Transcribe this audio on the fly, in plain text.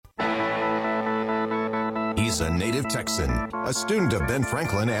He's a native Texan, a student of Ben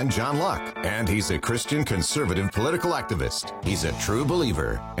Franklin and John Locke, and he's a Christian conservative political activist. He's a true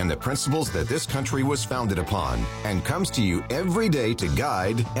believer in the principles that this country was founded upon and comes to you every day to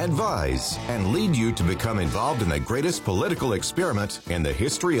guide, advise, and lead you to become involved in the greatest political experiment in the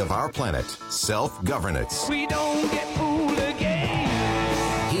history of our planet, self-governance. We don't get fooled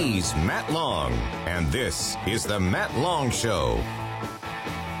again. He's Matt Long, and this is The Matt Long Show.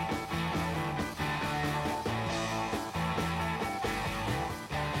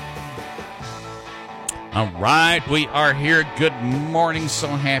 All right, we are here. Good morning. So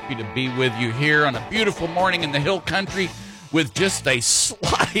happy to be with you here on a beautiful morning in the Hill Country with just a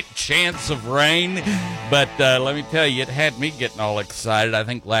slight chance of rain. But let me tell you, it had me getting all excited. I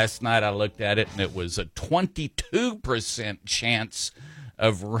think last night I looked at it, and it was a 22% chance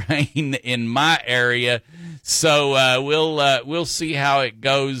of rain in my area. So we'll see how it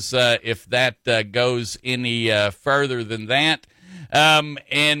goes if that goes any further than that.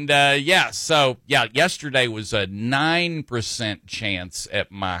 Yesterday was a 9% chance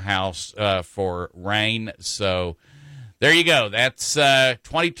at my house for rain. So there you go. That's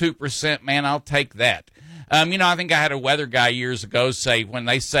 22%. Man, I'll take that. I think I had a weather guy years ago say, when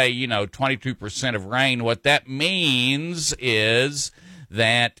they say, 22% of rain, what that means is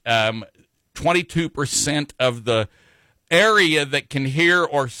that 22% of the area that can hear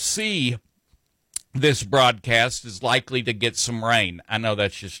or see this broadcast is likely to get some rain. I know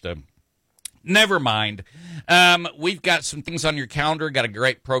that's just never mind. We've got some things on your calendar. Got a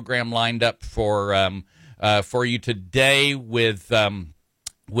great program lined up for you today with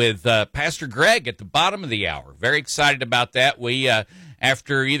Pastor Greg at the bottom of the hour. Very excited about that. We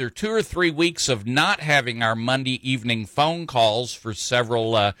after either 2 or 3 weeks of not having our Monday evening phone calls for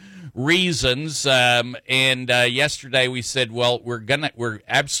several reasons, yesterday we said, well, we're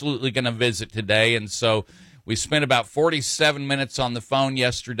absolutely gonna visit today, and so we spent about 47 minutes on the phone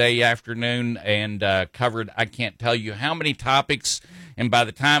yesterday afternoon and covered I can't tell you how many topics. And by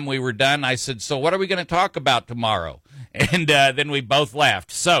the time we were done, I said, so what are we going to talk about tomorrow? And then we both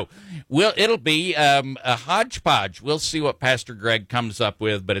laughed. So it'll be a hodgepodge. We'll see what Pastor Greg comes up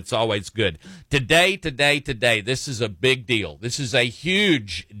with, but it's always good. Today, this is a big deal. This is a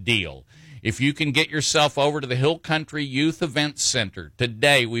huge deal. If you can get yourself over to the Hill Country Youth Events Center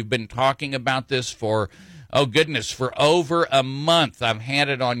today, we've been talking about this for over a month. I've had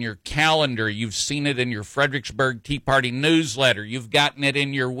it on your calendar. You've seen it in your Fredericksburg Tea Party newsletter. You've gotten it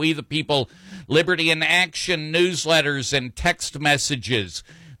in your We the People Liberty in Action newsletters and text messages.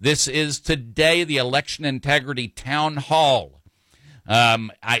 This is today, the Election Integrity Town Hall.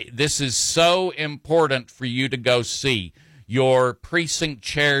 This is so important for you to go see. Your precinct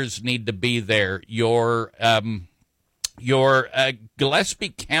chairs need to be there. Your Gillespie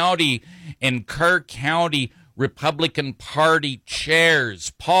County and Kerr County Republican Party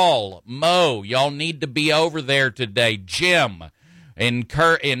chairs, Paul, Mo, y'all need to be over there today. Jim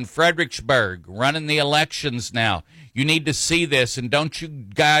in Fredericksburg running the elections now. You need to see this, and don't you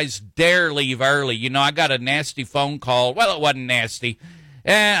guys dare leave early. I got a nasty phone call. Well, it wasn't nasty.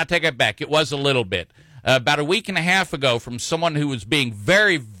 I take it back. It was a little bit. About a week and a half ago from someone who was being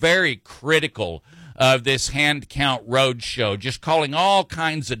very, very critical of this hand count roadshow, just calling all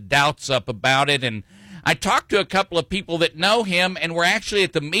kinds of doubts up about it. And I talked to a couple of people that know him and were actually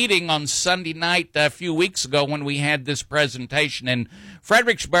at the meeting on Sunday night a few weeks ago when we had this presentation in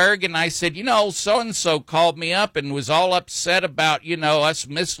Fredericksburg. And I said, so-and-so called me up and was all upset about, us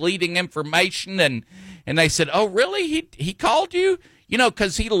misleading information. And they said, oh, really? He called you?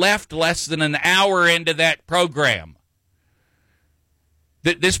 Because he left less than an hour into that program.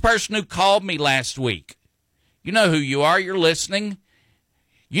 This person who called me last week, you know who you are, you're listening.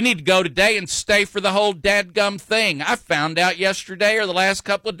 You need to go today and stay for the whole dadgum thing. I found out yesterday or the last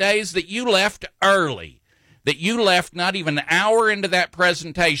couple of days that you left early, that you left not even an hour into that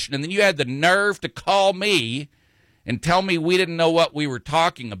presentation, and then you had the nerve to call me and tell me we didn't know what we were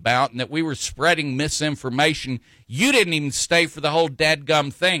talking about and that we were spreading misinformation. You didn't even stay for the whole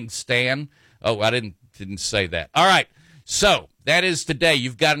dadgum thing, Stan. Oh, I didn't say that. All right, so that is today.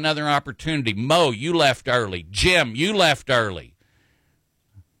 You've got another opportunity. Mo, you left early. Jim, you left early.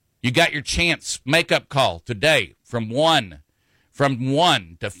 You got your chance. Makeup call today from 1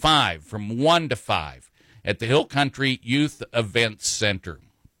 to 5 at the Hill Country Youth Events Center.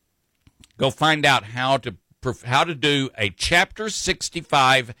 Go find out how to do a Chapter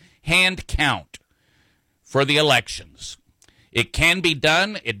 65 hand count for the elections. It can be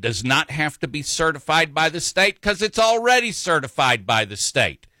done. It does not have to be certified by the state because it's already certified by the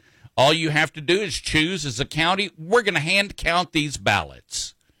state. All you have to do is choose as a county, we're going to hand count these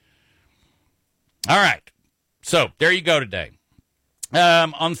ballots. All right. So there you go today.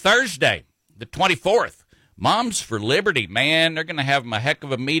 On Thursday, the 24th, Moms for Liberty, man, they're going to have a heck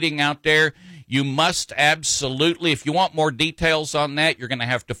of a meeting out there. You must absolutely, if you want more details on that, you're going to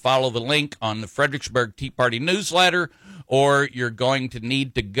have to follow the link on the Fredericksburg Tea Party newsletter, or you're going to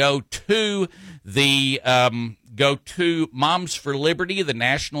need to go to Moms for Liberty, the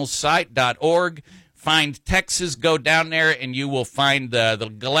national site.org. Find Texas, go down there, and you will find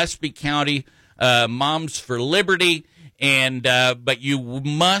the Gillespie County Moms for Liberty. And but you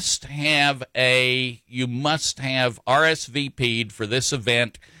must have RSVP'd for this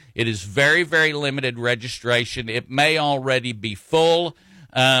event. It is very, very limited registration. It may already be full,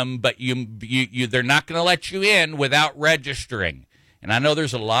 but they're not going to let you in without registering. And I know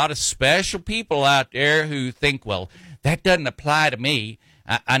there's a lot of special people out there who think, well, that doesn't apply to me.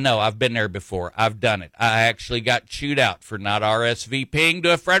 I know, I've been there before. I've done it. I actually got chewed out for not RSVPing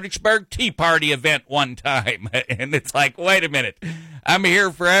to a Fredericksburg Tea Party event one time. And it's like, wait a minute, I'm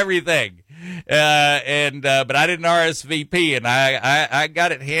here for everything. But I didn't RSVP, and I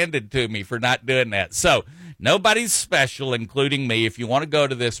got it handed to me for not doing that. So nobody's special, including me. If you want to go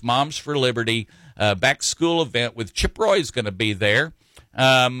to this Moms for Liberty back-to-school event with Chip Roy's going to be there,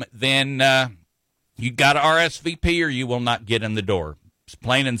 then you got to RSVP or you will not get in the door. It's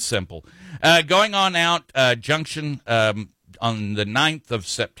plain and simple. Going on out, Junction on the 9th of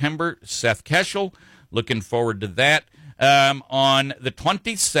September, Seth Keschel. Looking forward to that. On the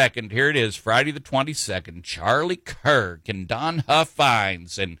 22nd, here it is, Friday the 22nd, Charlie Kirk and Don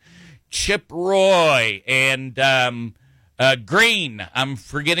Huffines and Chip Roy and Green. I'm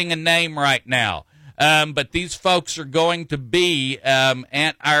forgetting a name right now. But these folks are going to be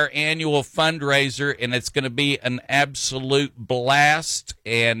at our annual fundraiser, and it's going to be an absolute blast.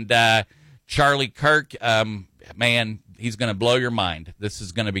 And Charlie Kirk, man, he's going to blow your mind. This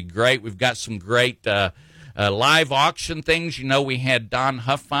is going to be great. We've got some great live auction things. You know, we had Don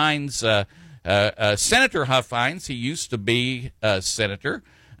Huffines, Senator Huffines. He used to be a senator.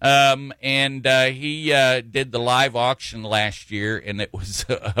 And he did the live auction last year, and it was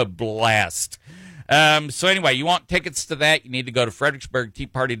a blast. So anyway, you want tickets to that, you need to go to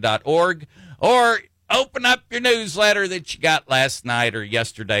fredericksburgteaparty.org or open up your newsletter that you got last night or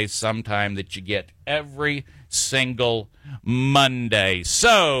yesterday sometime that you get every single Monday.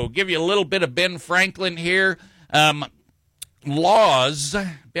 So give you a little bit of Ben Franklin here. Laws,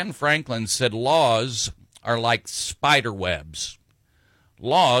 Ben Franklin said laws are like spider webs.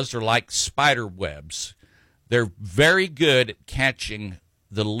 Laws are like spider webs. They're very good at catching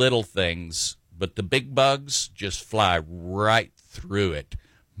the little things, but the big bugs just fly right through it.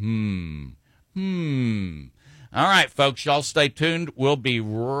 All right, folks, y'all stay tuned. We'll be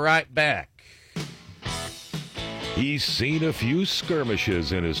right back. He's seen a few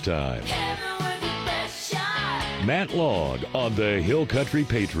skirmishes in his time. Matt Long on the Hill Country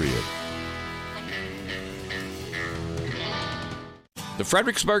Patriot. The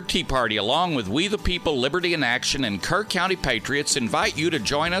Fredericksburg Tea Party, along with We the People, Liberty in Action, and Kerr County Patriots, invite you to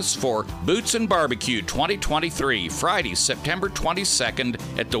join us for Boots and Barbecue 2023, Friday, September 22nd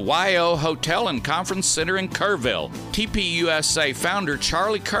at the YO Hotel and Conference Center in Kerrville. TPUSA founder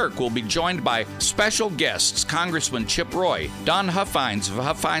Charlie Kirk will be joined by special guests Congressman Chip Roy, Don Huffines of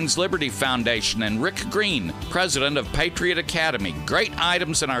Huffines Liberty Foundation, and Rick Green, president of Patriot Academy. Great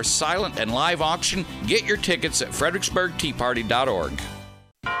items in our silent and live auction. Get your tickets at fredericksburgteaparty.org.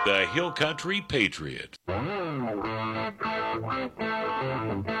 The Hill Country Patriot. All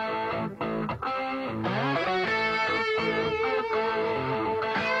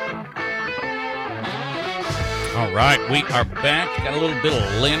right, we are back. Got a little bit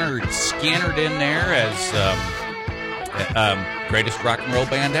of Leonard Skinner in there as greatest rock and roll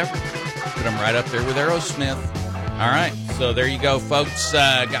band ever. Put them right up there with Aerosmith. All right, so there you go, folks.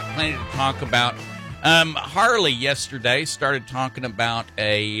 Got plenty to talk about. Harley yesterday started talking about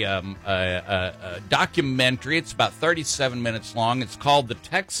a documentary. It's about 37 minutes long. It's called The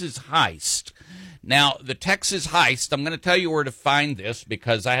Texas Heist. Now, The Texas Heist, I'm going to tell you where to find this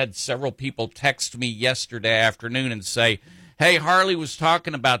because I had several people text me yesterday afternoon and say, hey, Harley was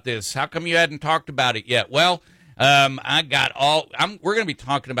talking about this. How come you hadn't talked about it yet? Well, we're going to be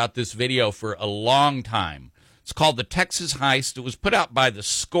talking about this video for a long time. It's called The Texas Heist. It was put out by the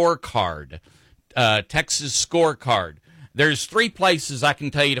Scorecard. Texas Scorecard. There's 3 places I can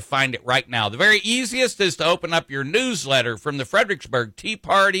tell you to find it right now. The very easiest is to open up your newsletter from the Fredericksburg Tea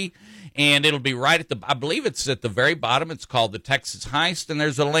Party, and it'll be right at I believe it's at the very bottom. It's called The Texas Heist, and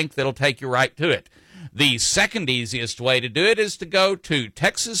there's a link that'll take you right to it. The second easiest way to do it is to go to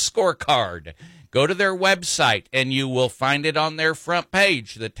Texas Scorecard. Go to their website, and you will find it on their front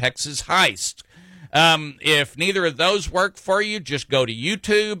page, The Texas Heist. If neither of those work for you, just go to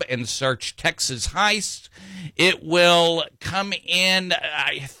YouTube and search Texas Heist. It will come in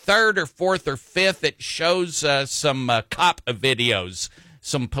third or fourth or fifth. It shows some cop videos,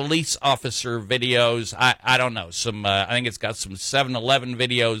 some police officer videos. I don't know. I think it's got some 7-Eleven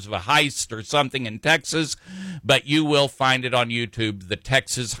videos of a heist or something in Texas, but you will find it on YouTube, the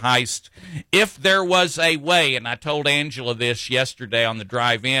Texas Heist. If there was a way, and I told Angela this yesterday on the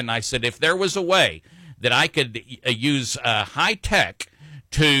drive in, I said, if there was a way that I could use high tech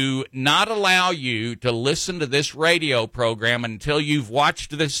to not allow you to listen to this radio program until you've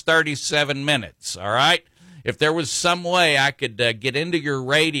watched this 37 minutes, all right? If there was some way I could get into your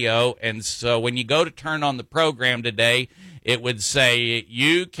radio, and so when you go to turn on the program today, it would say,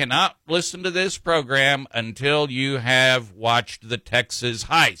 you cannot listen to this program until you have watched the Texas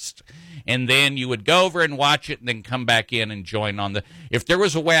Heist. And then you would go over and watch it and then come back in and join on the... If there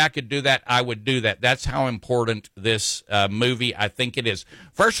was a way I could do that, I would do that. That's how important this movie, I think it is.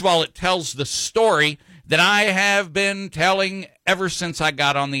 First of all, it tells the story that I have been telling ever since I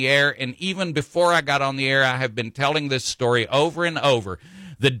got on the air, and even before I got on the air, I have been telling this story over and over.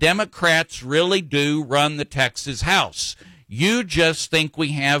 The Democrats really do run the Texas House. You just think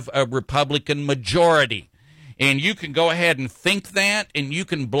we have a Republican majority. And you can go ahead and think that, and you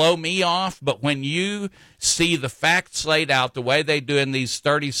can blow me off, but when you see the facts laid out the way they do in these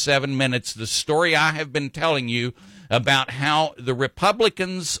 37 minutes, the story I have been telling you about how the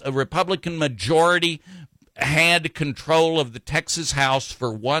Republicans, a Republican majority, had control of the Texas House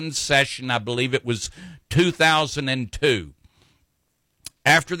for one session. I believe it was 2002.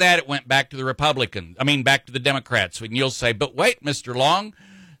 After that, it went back to back to the Democrats. And you'll say, but wait, Mr. Long,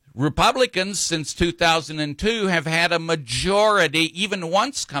 Republicans since 2002 have had a majority, even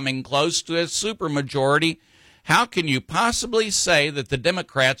once coming close to a supermajority. How can you possibly say that the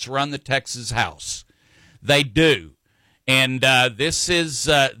Democrats run the Texas House? They do. And the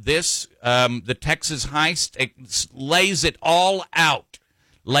Texas Heist lays it all out.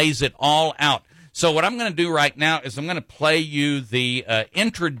 So what I'm going to do right now is I'm going to play you the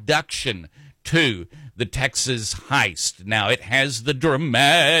introduction to the Texas Heist. Now, it has the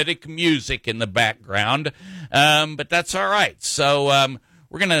dramatic music in the background, but that's all right. So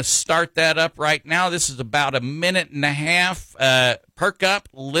we're going to start that up right now. This is about a minute and a half. Perk up,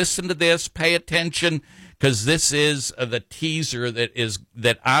 listen to this, pay attention, because this is the teaser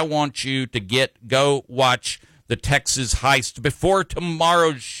that I want you to go watch the Texas Heist before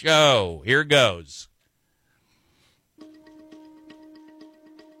tomorrow's show. Here goes.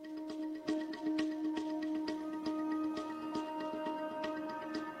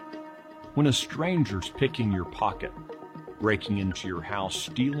 When a stranger's picking your pocket, breaking into your house,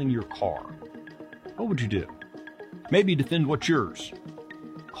 stealing your car, what would you do? Maybe defend what's yours.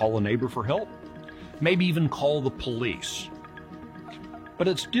 Call a neighbor for help. Maybe even call the police. But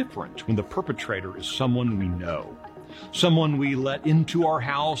it's different when the perpetrator is someone we know, someone we let into our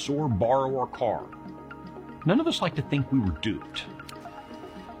house or borrow our car. None of us like to think we were duped.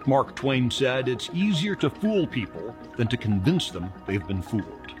 Mark Twain said, it's easier to fool people than to convince them they've been fooled.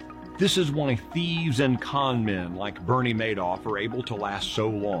 This is why thieves and con men like Bernie Madoff are able to last so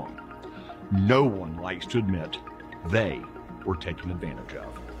long. No one likes to admit they were taken advantage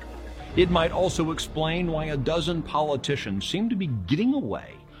of. It might also explain why a dozen politicians seem to be getting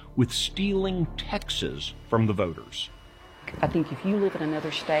away with stealing Texas from the voters. I think if you live in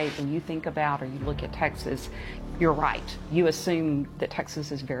another state and you think about or you look at Texas, you're right. You assume that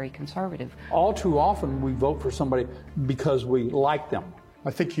Texas is very conservative. All too often we vote for somebody because we like them.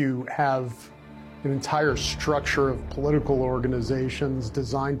 I think you have an entire structure of political organizations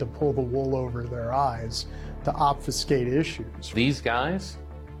designed to pull the wool over their eyes to obfuscate issues. These guys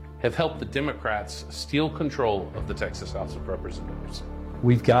have helped the Democrats steal control of the Texas House of Representatives.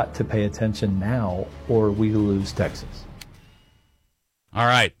 We've got to pay attention now or we lose Texas. All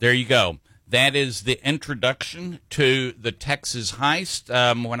right, there you go. That is the introduction to the Texas Heist.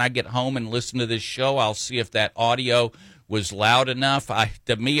 When I get home and listen to this show, I'll see if that audio was loud enough.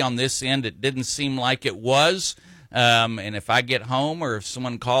 To me, on this end, it didn't seem like it was. And if I get home or if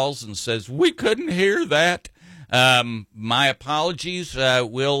someone calls and says, we couldn't hear that, my apologies.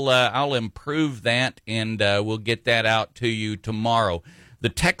 I'll improve that, and we'll get that out to you tomorrow. The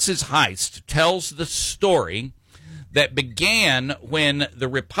Texas Heist tells the story that began when the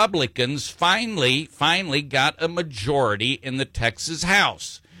Republicans finally got a majority in the Texas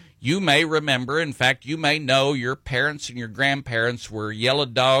House. You may remember, in fact, you may know your parents and your grandparents were Yellow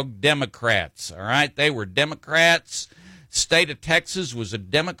Dog Democrats, all right? They were Democrats. State of Texas was a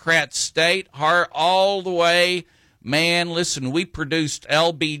Democrat state, all the way. Man, listen, we produced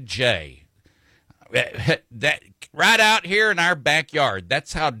LBJ. that right out here in our backyard.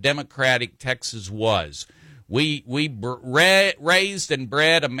 That's how democratic Texas was. We raised and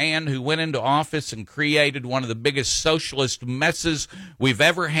bred a man who went into office and created one of the biggest socialist messes we've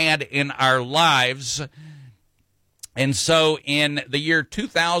ever had in our lives. And so in the year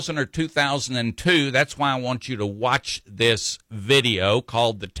 2000 or 2002, that's why I want you to watch this video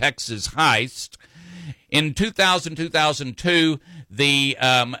called The Texas Heist. In 2002, the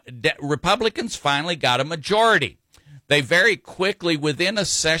Republicans finally got a majority. They very quickly, within a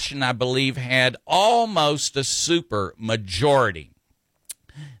session, I believe, had almost a super majority.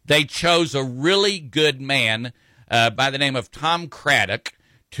 They chose a really good man by the name of Tom Craddock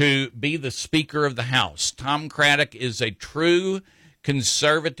to be the Speaker of the House. Tom Craddock is a true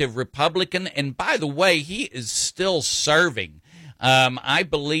conservative Republican, and by the way, he is still serving. I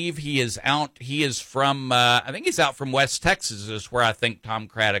believe he is out. He is from, I think he's out from West Texas is where I think Tom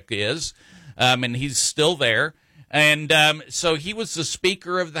Craddock is, and he's still there. And so he was the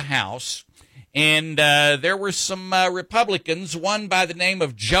Speaker of the House, and there were some Republicans, one by the name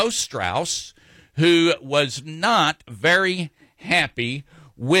of Joe Strauss, who was not very happy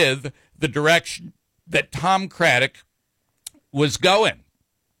with the direction that Tom Craddock was going.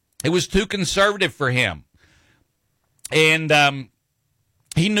 It was too conservative for him. And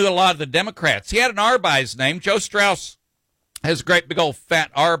he knew a lot of the Democrats. He had an R by his name. Joe Strauss has a great big old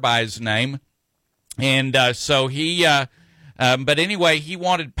fat R by his name. And so he, but anyway, he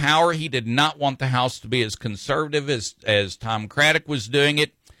wanted power. He did not want the House to be as conservative as Tom Craddock was doing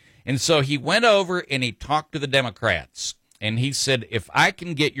it. And so he went over and he talked to the Democrats. And he said, if I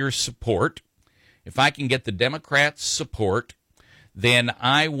can get your support, if I can get the Democrats' support, then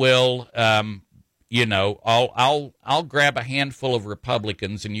I will, I'll grab a handful of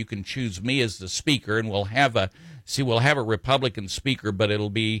Republicans and you can choose me as the speaker, and we'll have a Republican speaker, but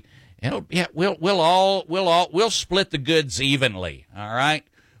we'll split the goods evenly. All right.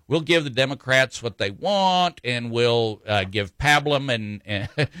 We'll give the Democrats what they want, and we'll give pablum and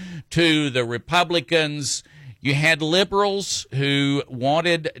to the Republicans. You had liberals who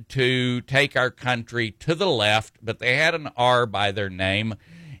wanted to take our country to the left, but they had an R by their name.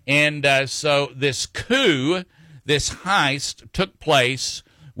 And so this coup, this heist, took place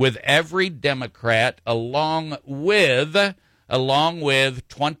with every Democrat along with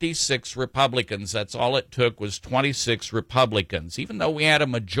 26 Republicans. That's all it took, was 26 Republicans. Even though we had a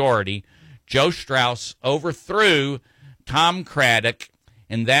majority, Joe Strauss overthrew Tom Craddock,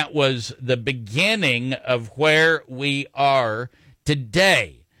 and that was the beginning of where we are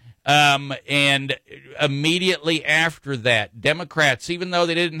today. And immediately after that, Democrats, even though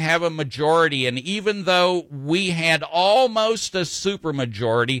they didn't have a majority, and even though we had almost a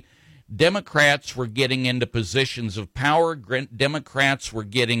supermajority, Democrats were getting into positions of power. Democrats were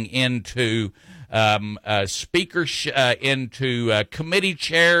getting into into committee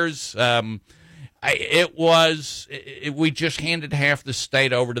chairs. We just handed half the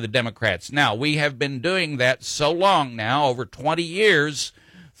state over to the Democrats. Now, we have been doing that so long now, over 20 years,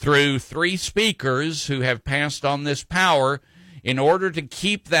 through 3 speakers who have passed on this power. In order to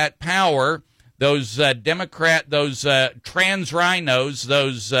keep that power, those trans rhinos,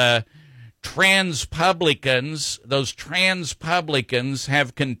 those transpublicans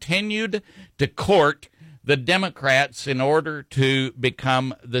have continued to court the Democrats in order to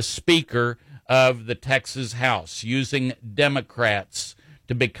become the Speaker of the Texas House, using Democrats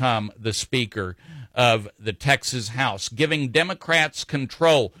to become the Speaker of the Texas House, giving Democrats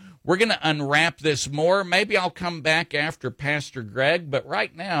control. We're going to unwrap this more. Maybe I'll come back after Pastor Greg, but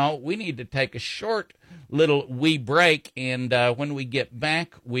right now we need to take a short little wee break, and when we get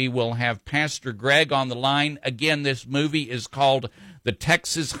back, we will have Pastor Greg on the line. Again, this movie is called The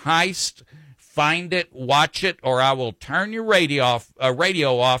Texas Heist. Find it, watch it, or I will turn your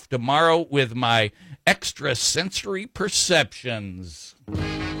radio off tomorrow with my extrasensory perceptions.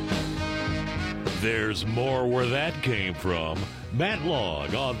 There's more where that came from. Matt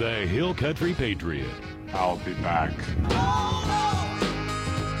Long on the Hill Country Patriot. I'll be back.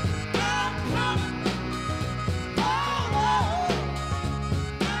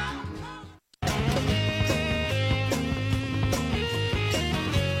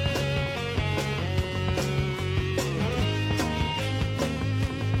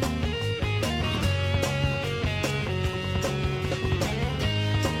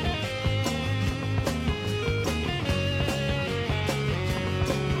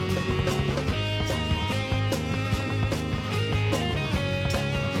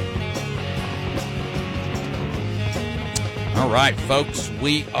 All right, folks,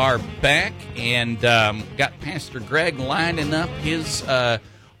 we are back, and got Pastor Greg lining up his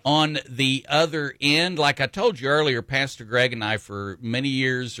on the other end. Like I told you earlier, Pastor Greg and I, for many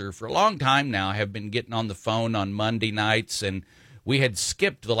years, or for a long time now, have been getting on the phone on Monday nights, and we had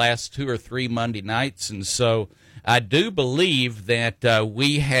skipped the last 2 or 3 Monday nights, and so I do believe that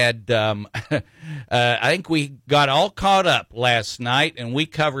we had, I think we got all caught up last night, and we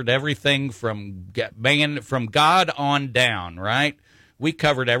covered everything from God on down, right? We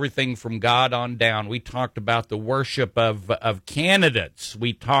covered everything from God on down. We talked about the worship of candidates.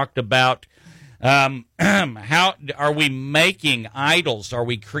 We talked about how are we making idols? Are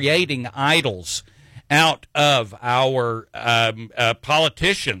we creating idols out of our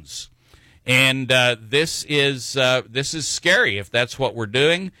politicians? And this is scary if that's what we're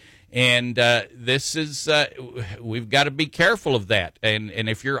doing. And this is we've got to be careful of that. And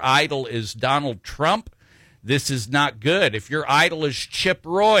if your idol is Donald Trump, this is not good. If your idol is Chip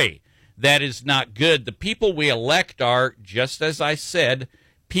Roy, that is not good. The people we elect are, just as I said,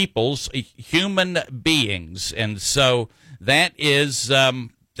 peoples, human beings, and so that is you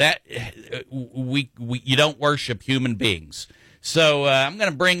don't worship human beings. So I'm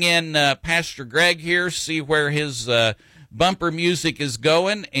going to bring in Pastor Greg here, see where his bumper music is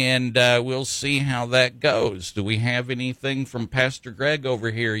going, and we'll see how that goes. Do we have anything from Pastor Greg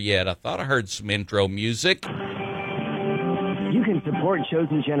over here yet? I thought I heard some intro music. You can support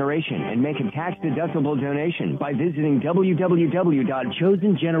Chosen Generation and make a tax-deductible donation by visiting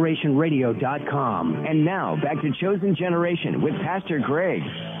www.chosengenerationradio.com. And now, back to Chosen Generation with Pastor Greg.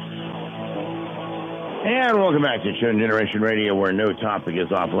 And welcome back to Chosen Generation Radio, where no topic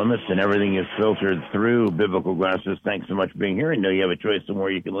is off limits and everything is filtered through biblical glasses. Thanks so much for being here. I know you have a choice of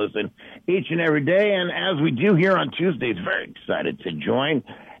where you can listen each and every day. And as we do here on Tuesdays, very excited to join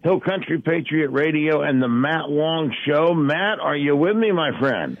Hill Country Patriot Radio and the Matt Long Show. Matt, are you with me, my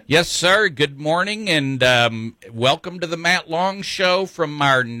friend? Yes, sir. Good morning, and welcome to the Matt Long Show from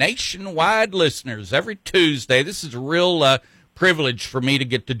our nationwide listeners every Tuesday. This is a real privilege for me to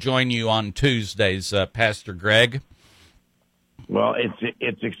get to join you on Tuesdays, Pastor Greg. Well,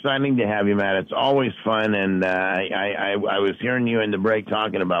 it's exciting to have you, Matt. It's always fun, and I was hearing you in the break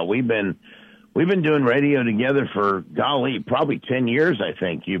talking about we've been doing radio together for golly, probably 10 years. I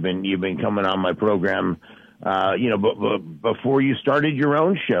think you've been coming on my program. Before you started your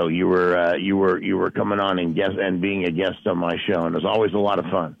own show, you were coming on and being a guest on my show, and it was always a lot of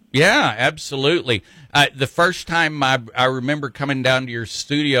fun. Yeah, absolutely. The first time I remember coming down to your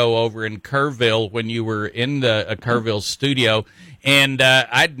studio over in Kerrville when you were in the Kerrville studio, and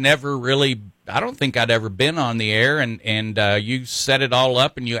I don't think I'd ever been on the air, and you set it all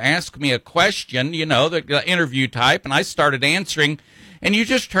up, and you asked me a question, the interview type, and I started answering. And you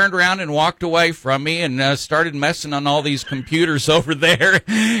just turned around and walked away from me and started messing on all these computers over there.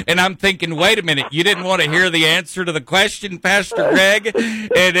 And I'm thinking, wait a minute, you didn't want to hear the answer to the question, Pastor Greg?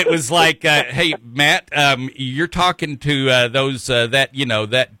 And it was like, hey, Matt, you're talking to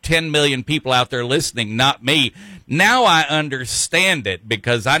that 10 million people out there listening, not me. Now I understand it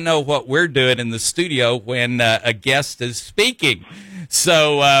because I know what we're doing in the studio when a guest is speaking.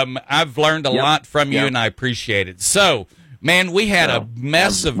 So I've learned a lot from you, and I appreciate it. So, man, we had a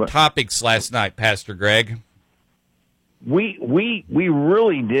mess of topics last night, Pastor Greg. We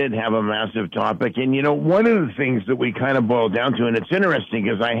really did have a massive topic, and one of the things that we kind of boiled down to, and it's interesting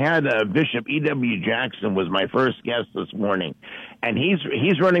because I had Bishop E.W. Jackson was my first guest this morning, and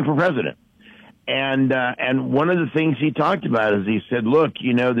he's running for president. And one of the things he talked about is he said, look,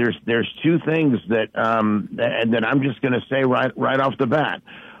 there's two things that I'm just going to say right off the bat.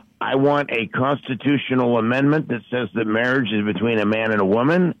 I want a constitutional amendment that says that marriage is between a man and a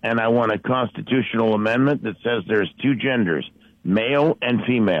woman, and I want a constitutional amendment that says there's two genders, male and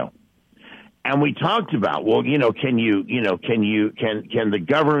female. And we talked about, well, can the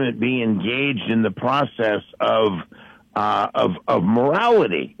government be engaged in the process of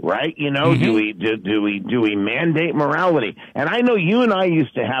morality, right? Mm-hmm. Do we mandate morality? And I know you and I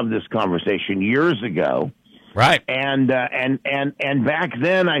used to have this conversation years ago. Right. And back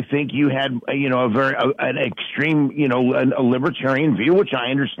then, I think you had, an extreme, a libertarian view, which I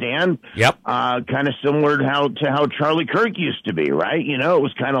understand. Yep. Kind of similar to how Charlie Kirk used to be, right? It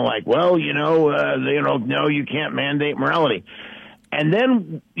was kind of like, well, no, you can't mandate morality. And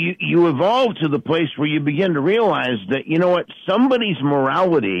then you evolve to the place where you begin to realize that, somebody's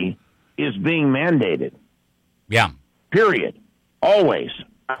morality is being mandated. Yeah. Period. Always.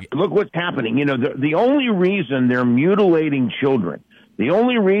 Look what's happening. The only reason they're mutilating children, the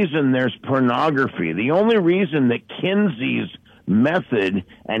only reason there's pornography, the only reason that Kinsey's method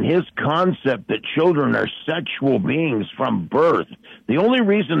and his concept that children are sexual beings from birth, the only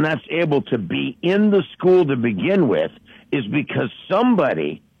reason that's able to be in the school to begin with is because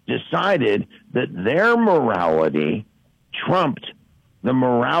somebody decided that their morality trumped the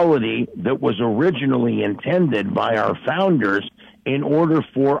morality that was originally intended by our founders in order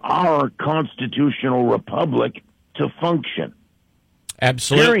for our constitutional republic to function.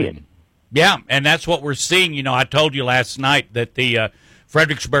 Absolutely. Period. Yeah, and that's what we're seeing. You know, I told you last night that the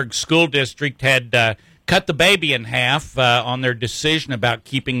Fredericksburg School District had cut the baby in half on their decision about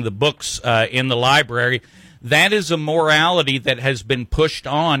keeping the books in the library. That is a morality that has been pushed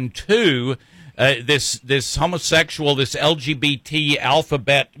on to this homosexual, this LGBT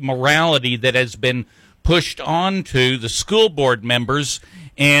alphabet morality that has been pushed on to the school board members.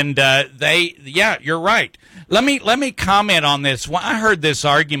 And you're right. Let me comment on this. Well, I heard this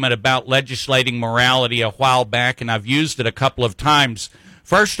argument about legislating morality a while back, and I've used it a couple of times.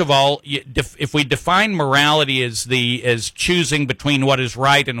 First of all, if we define morality as choosing between what is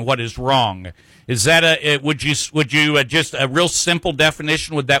right and what is wrong, is that would you just a real simple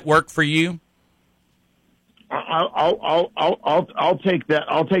definition? Would that work for you? I'll take that.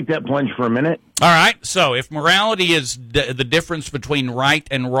 I'll take that plunge for a minute. All right. So, if morality is the difference between right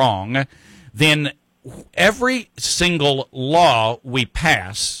and wrong, then every single law we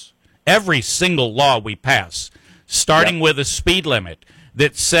pass, starting with a speed limit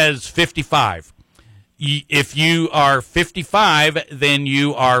that says 55. If you are 55, then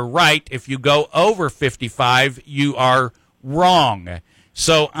you are right. If you go over 55, you are wrong.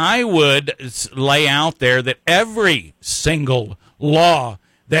 So I would lay out there that every single law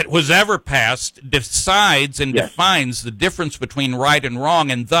that was ever passed decides and defines the difference between right and wrong,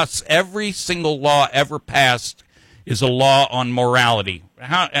 and thus every single law ever passed is a law on morality.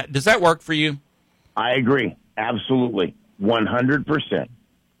 How does that work for you? I agree. Absolutely. 100%.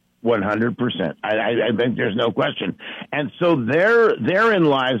 100%. I think there's no question. And so therein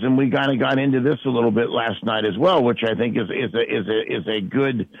lies, and we kind of got into this a little bit last night as well, which I think is a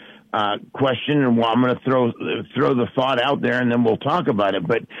good question. And I'm going to throw the thought out there, and then we'll talk about it.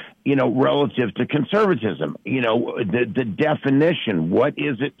 But relative to conservatism, the definition, what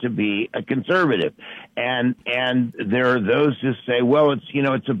is it to be a conservative? And there are those who say, well,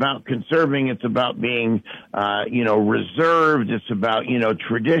 it's about conserving, it's about being, reserved, it's about,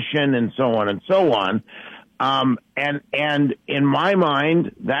 tradition and so on and so on. And in my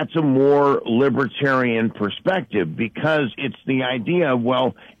mind, that's a more libertarian perspective, because it's the idea of,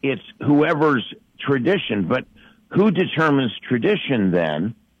 well, it's whoever's tradition, but who determines tradition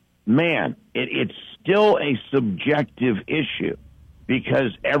then? Man, it's still a subjective issue,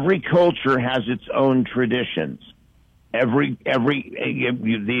 because every culture has its own traditions. The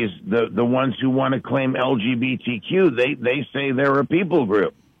ones who want to claim LGBTQ, they say they're a people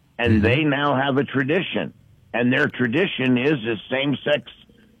group, and they now have a tradition, and their tradition is same-sex,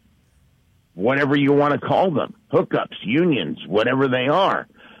 whatever you want to call them, hookups, unions, whatever they are.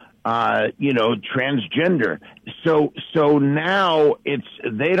 Transgender. So now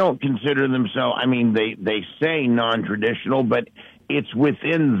they don't consider themselves, they say non-traditional, but it's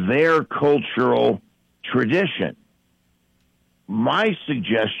within their cultural tradition. My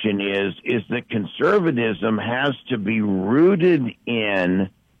suggestion is that conservatism has to be rooted in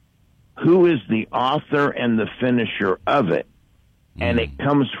who is the author and the finisher of it. And it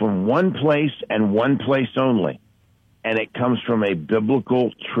comes from one place and one place only. And it comes from a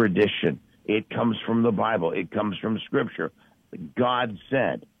biblical tradition. It comes from the Bible. It comes from Scripture. God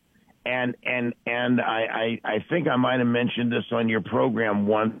said. And I think I might have mentioned this on your program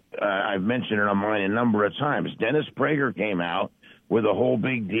once. I've mentioned it on mine a number of times. Dennis Prager came out with a whole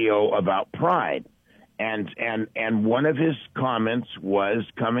big deal about pride. And one of his comments was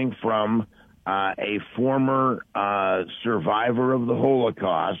coming from a former survivor of the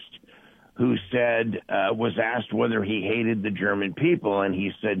Holocaust, who said, was asked whether he hated the German people, and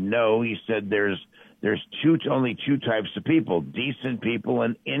he said no. He said there's only two types of people: decent people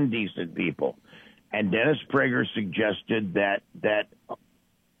and indecent people. And Dennis Prager suggested that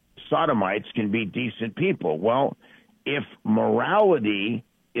sodomites can be decent people. Well, if morality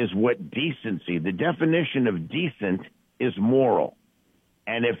is what decency, the definition of decent is moral,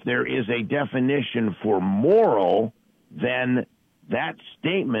 and if there is a definition for moral, then that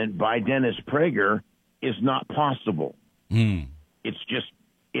statement by Dennis Prager is not possible.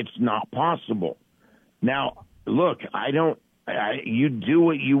 It's not possible. Now, look, you do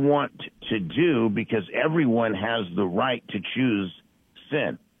what you want to do, because everyone has the right to choose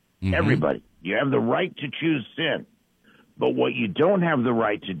sin. Everybody. You have the right to choose sin. But what you don't have the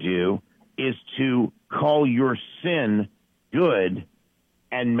right to do is to call your sin good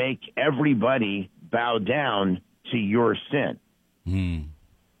and make everybody bow down to your sin.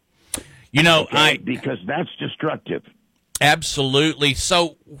 Because that's destructive. Absolutely.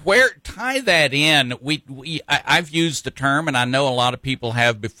 So tie that in. I've used the term, and I know a lot of people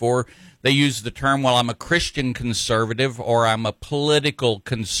have before. They use the term, well, I'm a Christian conservative or I'm a political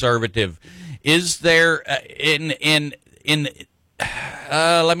conservative. Is there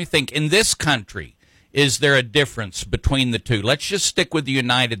let me think, in this country, is there a difference between the two? Let's just stick with the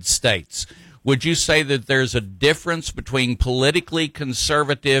United States. Would you say that there's a difference between politically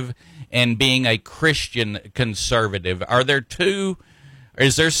conservative and being a Christian conservative? Are there two?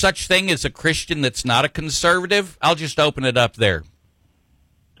 Is there such thing as a Christian that's not a conservative? I'll just open it up there.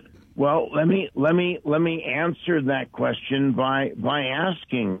 Well, let me answer that question by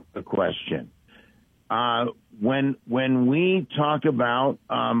asking the question. When we talk about,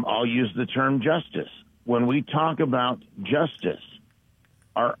 I'll use the term justice. When we talk about justice,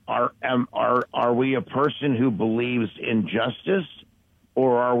 are we a person who believes in justice,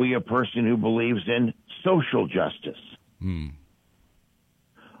 or are we a person who believes in social justice?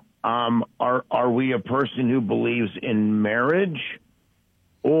 Are we a person who believes in marriage,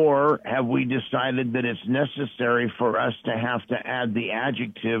 or have we decided that it's necessary for us to have to add the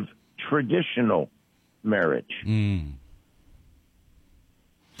adjective traditional marriage?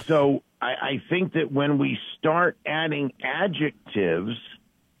 So I think that when we start adding adjectives,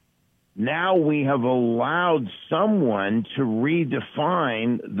 now we have allowed someone to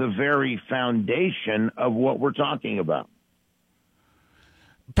redefine the very foundation of what we're talking about.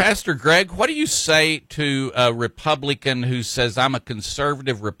 Pastor Greg, what do you say to a Republican who says, I'm a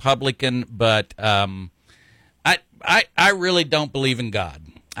conservative Republican, but I really don't believe in God?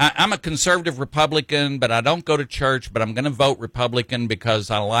 I'm a conservative Republican, but I don't go to church, but I'm going to vote Republican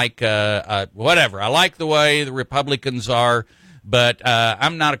because I like whatever. I like the way the Republicans are, but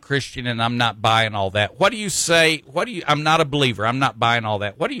I'm not a Christian and I'm not buying all that. What do you say? I'm not a believer. I'm not buying all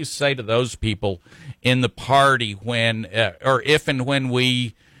that. What do you say to those people in the party when, or if and when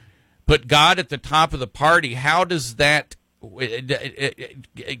we put God at the top of the party? How does that?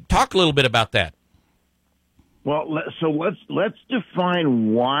 Talk a little bit about that. Well, so let's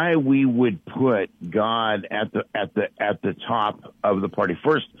define why we would put God at the top of the party.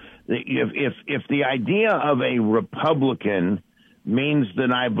 First, if the idea of a Republican means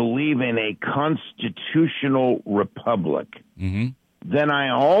that I believe in a constitutional republic, then I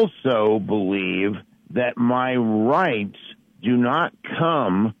also believe that my rights do not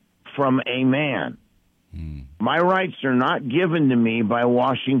come from a man. My rights are not given to me by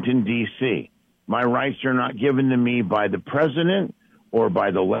Washington, D.C. My rights are not given to me by the president or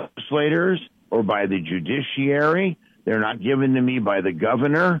by the legislators or by the judiciary. They're not given to me by the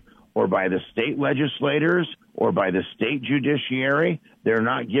governor or by the state legislators or by the state judiciary. They're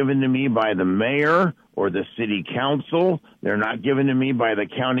not given to me by the mayor or the city council. They're not given to me by the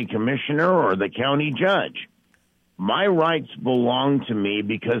county commissioner or the county judge. My rights belong to me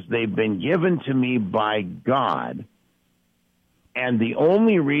because they've been given to me by God. And the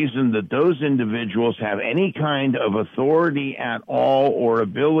only reason that those individuals have any kind of authority at all or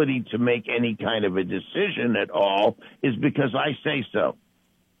ability to make any kind of a decision at all is because I say so.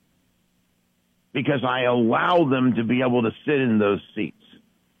 Because I allow them to be able to sit in those seats.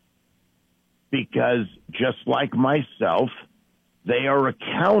 Because just like myself, they are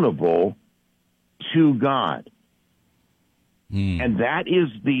accountable to God. And that is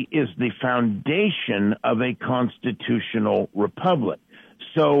the foundation of a constitutional republic.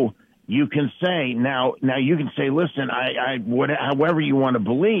 So you can say now you can say, listen, however you want to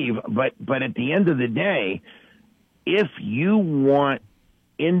believe, but at the end of the day, if you want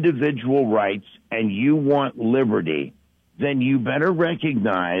individual rights and you want liberty, then you better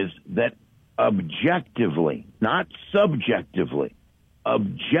recognize that objectively, not subjectively,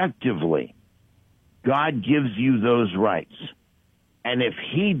 objectively, God gives you those rights. And if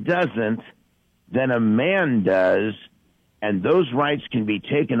he doesn't, then a man does, and those rights can be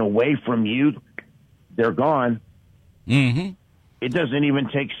taken away from you. They're gone. It doesn't even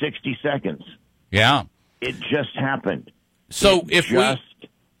take 60 seconds. Yeah. It just happened. So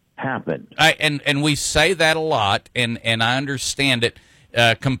happened. And we say that a lot, and I understand it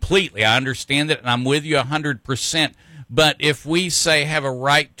completely. I understand it, and I'm with you 100%. But if we say we have a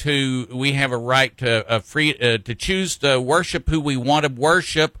right to choose to worship who we want to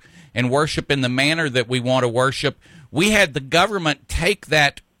worship and worship in the manner that we want to worship, we had the government take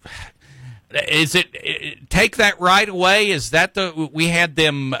that. Take that right away? Is that we had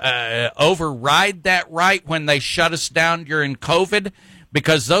them override that right when they shut us down during COVID?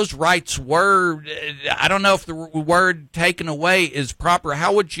 Because those rights were, I don't know if the word taken away is proper.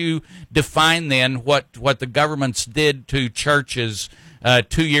 How would you define then what the governments did to churches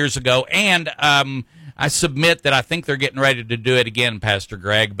 2 years ago? And I I submit that I think they're getting ready to do it again, Pastor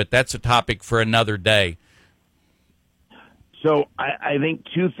Greg, but that's a topic for another day. So I think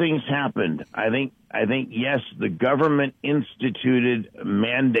two things happened. I think yes, the government instituted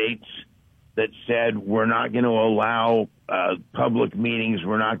mandates that said we're not going to allow public meetings,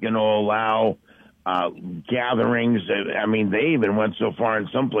 we're not going to allow gatherings. I mean, they even went so far in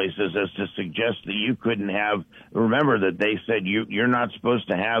some places as to suggest that you couldn't have. Remember that they said you're not supposed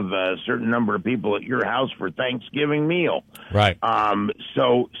to have a certain number of people at your house for Thanksgiving meal. Right.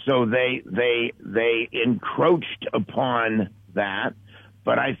 So they encroached upon that.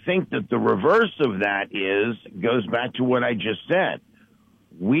 But I think that the reverse of that goes back to what I just said.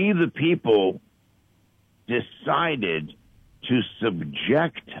 We, the people, decided to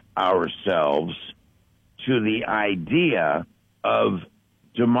subject ourselves to the idea of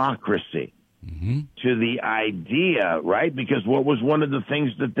democracy, to the idea, right? Because what was one of the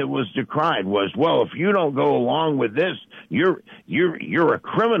things that was decried was, well, if you don't go along with this, you're a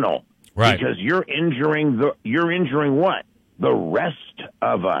criminal, right? Because you're injuring what? The rest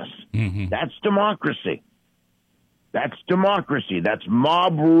of us. That's democracy. That's democracy. That's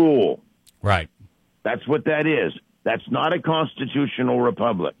mob rule. Right. That's what that is. That's not a constitutional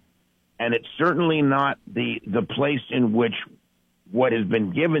republic. And it's certainly not the place in which what has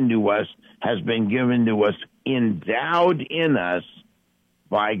been given to us has been given to us, endowed in us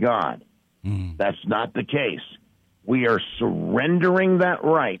by God. That's not the case. We are surrendering that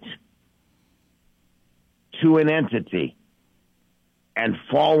right to an entity and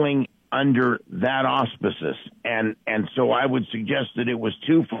falling under that auspices. And so I would suggest that it was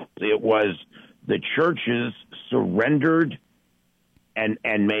twofold. It was the churches surrendered and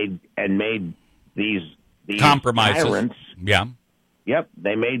made these compromises. Tyrants. Yeah. Yep.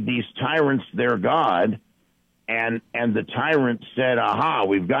 They made these tyrants their God, and the tyrant said, aha,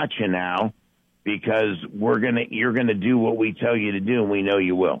 we've got you now, because you're gonna do what we tell you to do, and we know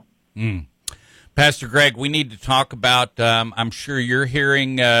you will. Pastor Greg, we need to talk about, I'm sure you're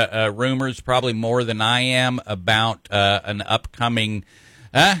hearing rumors, probably more than I am, about an upcoming,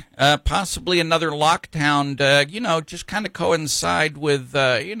 possibly another lockdown, just kind of coincide with,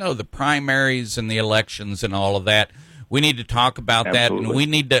 the primaries and the elections and all of that. We need to talk about Absolutely. that,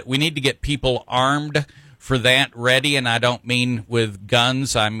 and we need to get people armed for that, ready, and I don't mean with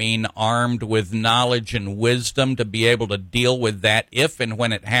guns, I mean armed with knowledge and wisdom to be able to deal with that if and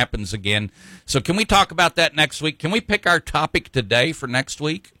when it happens again. So can we talk about that next week? Can we pick our topic today for next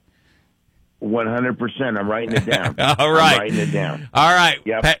week? 100%. I'm writing it down. All right. I'm writing it down. All right.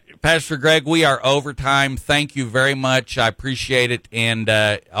 Yep. Pastor Greg, we are over time. Thank you very much. I appreciate it, and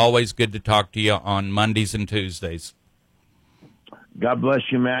always good to talk to you on Mondays and Tuesdays. God bless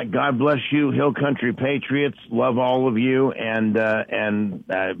you, Matt. God bless you, Hill Country Patriots. Love all of you, and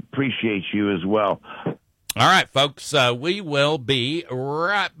appreciate you as well. All right, folks, we will be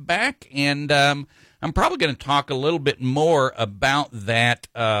right back, and I'm probably going to talk a little bit more about that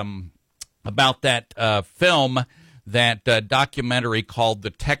film, that documentary called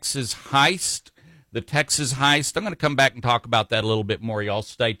The Texas Heist. The Texas Heist. I'm going to come back and talk about that a little bit more. Y'all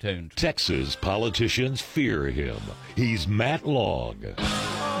stay tuned. Texas politicians fear him. He's Matt Long.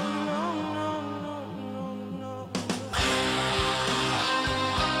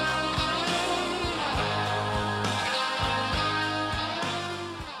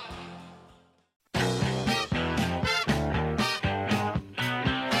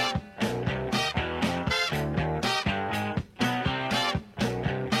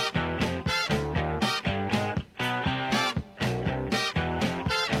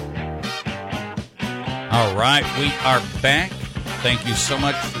 All right, we are back. Thank you so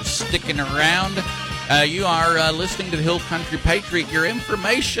much for sticking around. You are listening to the Hill Country Patriot, your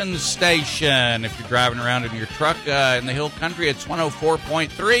information station. If you're driving around in your truck in the Hill Country, it's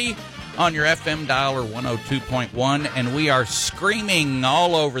 104.3 on your FM dial, or 102.1. And we are screaming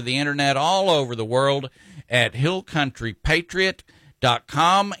all over the internet, all over the world at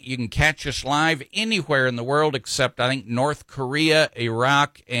hillcountrypatriot.com. You can catch us live anywhere in the world except, I think, North Korea,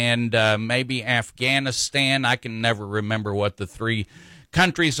 Iraq, and maybe Afghanistan. I can never remember what the three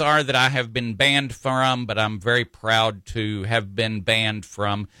countries are that I have been banned from, but I'm very proud to have been banned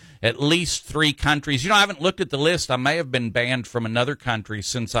from at least three countries. I haven't looked at the list. I may have been banned from another country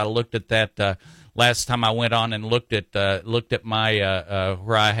since I looked at that last time I went on and looked at my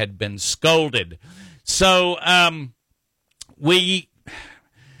where I had been scolded. So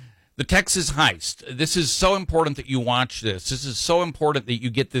the Texas Heist. This is so important that you watch this. This is so important that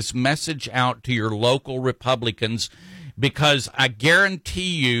you get this message out to your local Republicans, because I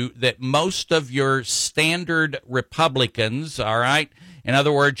guarantee you that most of your standard Republicans, all right, In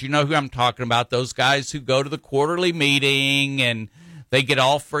other words, you know who I'm talking about, those guys who go to the quarterly meeting and they get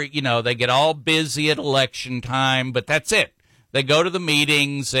all they get all busy at election time, but that's it. They go to the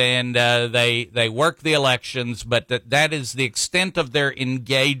meetings and they work the elections, but that is the extent of their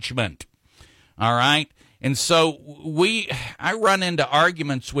engagement. All right? And so I run into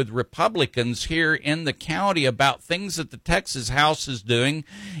arguments with Republicans here in the county about things that the Texas House is doing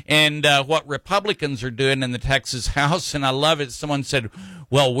and what Republicans are doing in the Texas House. And I love it. Someone said,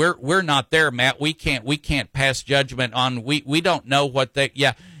 "Well, we're not there, Matt. We can't pass judgment on. We don't know what they."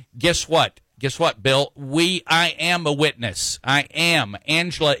 Yeah. Guess what? Guess what, Bill? I am a witness. I am.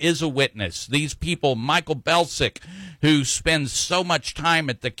 Angela is a witness. These people, Michael Belsick, who spends so much time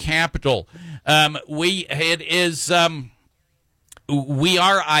at the Capitol, we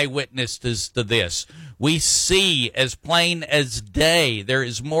are eyewitnesses to this. We see as plain as day. There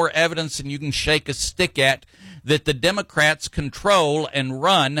is more evidence than you can shake a stick at that the Democrats control and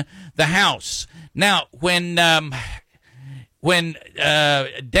run the House. Now, when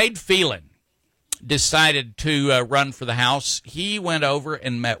Dade Phelan decided to run for the House, he went over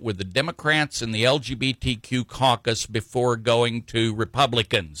and met with the Democrats and the LGBTQ caucus before going to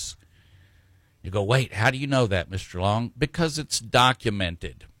Republicans. You go, wait, how do you know that, Mr. Long? Because it's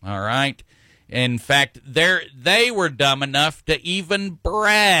documented, all right? In fact, they were dumb enough to even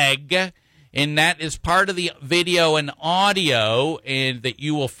brag, and that is part of the video and audio that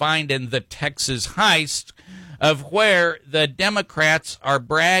you will find in the Texas Heist, of where the Democrats are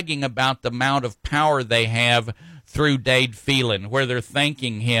bragging about the amount of power they have through Dade Phelan, where they're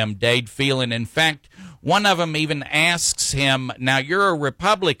thanking him, Dade Phelan. In fact, one of them even asks him, now you're a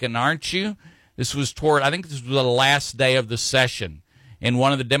Republican, aren't you? I think this was the last day of the session. And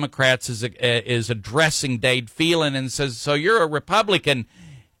one of the Democrats is addressing Dade Phelan and says, so you're a Republican.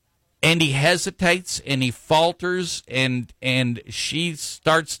 And he hesitates and he falters and she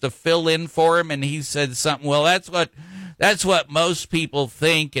starts to fill in for him, and he said something, well, that's what most people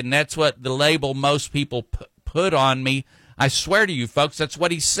think, and that's what the label most people put on me. I swear to you folks, that's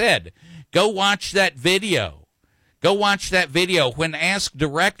what he said. Go watch that video. Go watch that video. When asked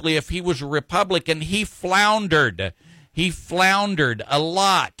directly if he was a Republican, he floundered. He floundered a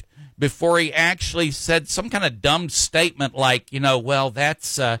lot before he actually said some kind of dumb statement like, well,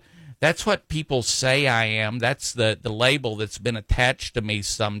 that's what people say I am. That's the label that's been attached to me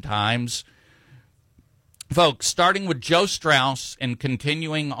sometimes. Folks, starting with Joe Strauss and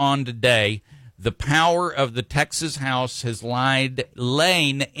continuing on today, the power of the Texas House has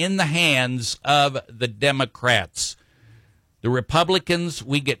lain in the hands of the Democrats. The Republicans,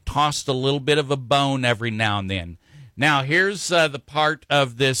 we get tossed a little bit of a bone every now and then. Now, here's the part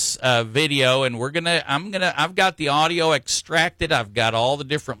of this video, and I've got the audio extracted. I've got all the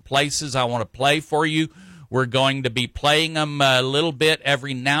different places I want to play for you. We're going to be playing them a little bit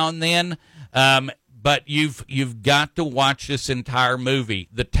every now and then, but you've got to watch this entire movie,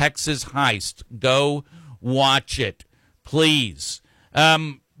 The Texas Heist. Go watch it, please.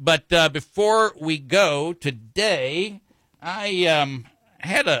 But before we go today, I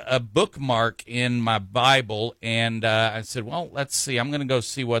had a bookmark in my Bible, and I said, well, let's see. I'm going to go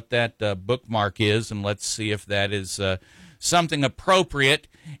see what that bookmark is, and let's see if that is something appropriate.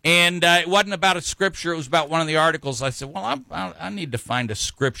 And it wasn't about a scripture. It was about one of the articles. I said, well, I need to find a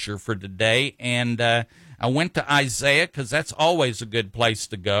scripture for today. And I went to Isaiah, because that's always a good place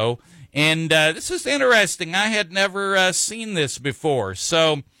to go. And this is interesting. I had never seen this before.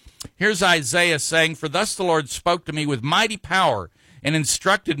 So here's Isaiah saying, for thus the Lord spoke to me with mighty power, and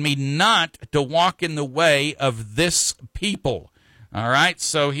instructed me not to walk in the way of this people. All right,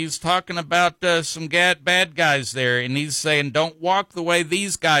 so he's talking about some bad guys there, and he's saying, don't walk the way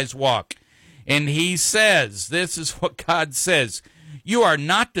these guys walk. And he says, this is what God says, you are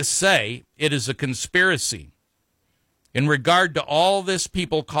not to say it is a conspiracy in regard to all this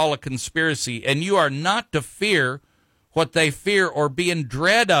people call a conspiracy, and you are not to fear what they fear or be in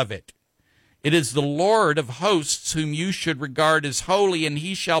dread of it. It is the Lord of hosts whom you should regard as holy, and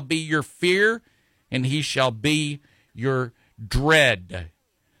he shall be your fear, and he shall be your dread.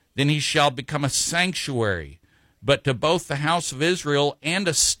 Then he shall become a sanctuary, but to both the house of Israel, and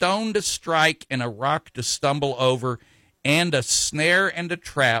a stone to strike, and a rock to stumble over, and a snare and a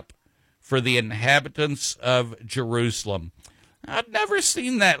trap for the inhabitants of Jerusalem. I'd never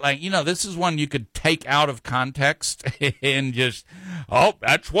seen that. This is one you could take out of context and just,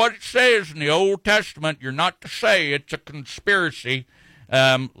 that's what it says in the Old Testament. You're not to say it's a conspiracy.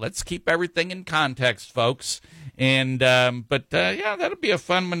 Let's keep everything in context, folks. And that'll be a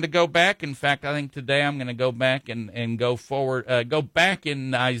fun one to go back. In fact, I think today I'm going to go back and go forward, go back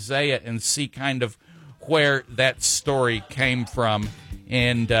in Isaiah and see kind of where that story came from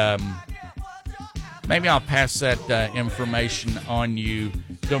And maybe I'll pass that information on you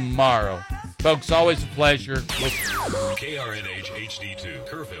tomorrow. Folks, always a pleasure. KRNH HD2,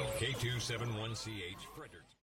 Kerrville, K271CH.